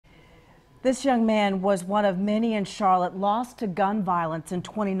This young man was one of many in Charlotte lost to gun violence in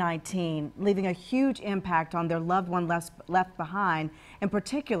 2019, leaving a huge impact on their loved one left behind, in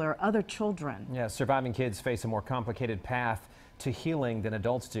particular other children. Yeah, surviving kids face a more complicated path to healing than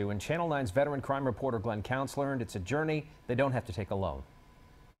adults do. And Channel 9's veteran crime reporter Glenn Counts learned it's a journey they don't have to take alone.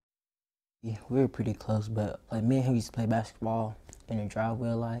 Yeah, we were pretty close, but like me and him used to play basketball in the driveway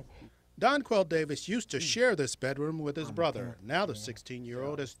a lot. Donquel Davis used to share this bedroom with his brother. Now the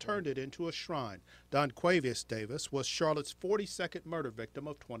 16-year-old has turned it into a shrine. Donquavius Davis was Charlotte's 42nd murder victim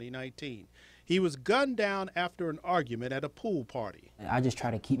of 2019. He was gunned down after an argument at a pool party. I just try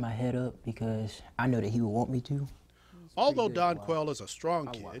to keep my head up because I know that he would want me to. Although Donquel is a strong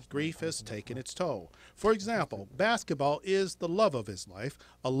kid, grief has taken its toll. For example, basketball is the love of his life,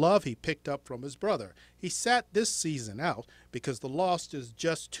 a love he picked up from his brother. He sat this season out because the loss is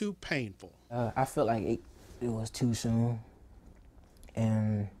just too painful. I felt like it was too soon,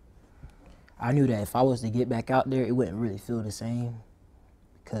 and I knew that if I was to get back out there, it wouldn't really feel the same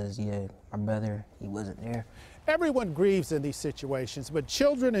because, yeah, my brother, he wasn't there. Everyone grieves in these situations, but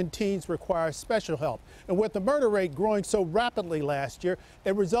children and teens require special help. And with the murder rate growing so rapidly last year,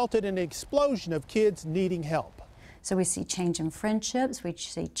 it resulted in an explosion of kids needing help. So we see change in friendships, we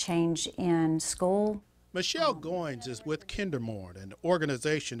see change in school. Michelle Goins is with Kindermorn, an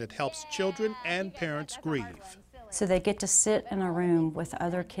organization that helps children and parents grieve. So they get to sit in a room with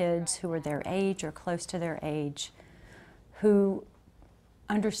other kids who are their age or close to their age, who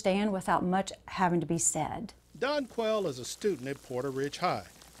understand without much having to be said. Donquel is a student at Porter Ridge High.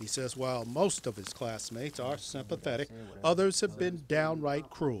 He says while most of his classmates are sympathetic, others have been downright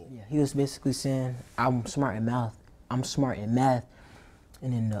cruel. Yeah, he was basically saying, I'm smart in math.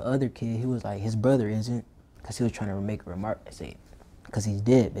 And then the other kid, he was like, his brother isn't, because he was trying to make a remark and say, because he's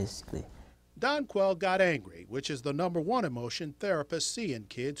dead, basically. Donquel got angry, which is the #1 emotion therapists see in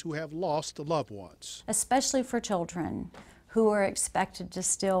kids who have lost loved ones. Especially for children who are expected to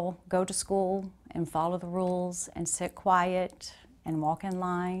still go to school and follow the rules and sit quiet and walk in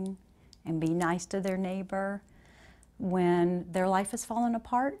line and be nice to their neighbor when their life is falling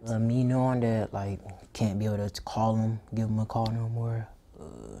apart. Me knowing that, like, can't be able to call him, give him a call no more,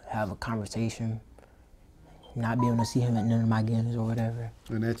 have a conversation, not be able to see him at none of my games or whatever.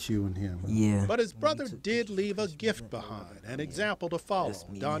 And that's you and him. Yeah. But his brother did leave a gift behind, an example to follow.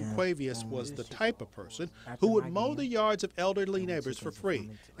 Donquavius was the type of person who would mow the yards of elderly neighbors for free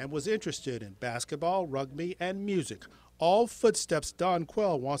and was interested in basketball, rugby, and music. All footsteps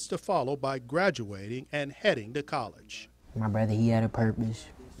Donquel wants to follow by graduating and heading to college. My brother, he had a purpose,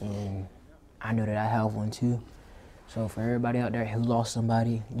 and I know that I have one too. So for everybody out there who lost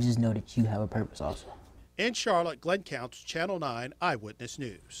somebody, just know that you have a purpose also. In Charlotte, Glenn Counts, Channel 9 Eyewitness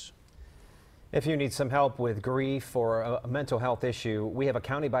News. If you need some help with grief or a mental health issue, we have a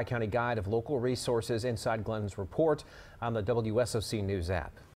county-by-county guide of local resources inside Glenn's report on the WSOC News app.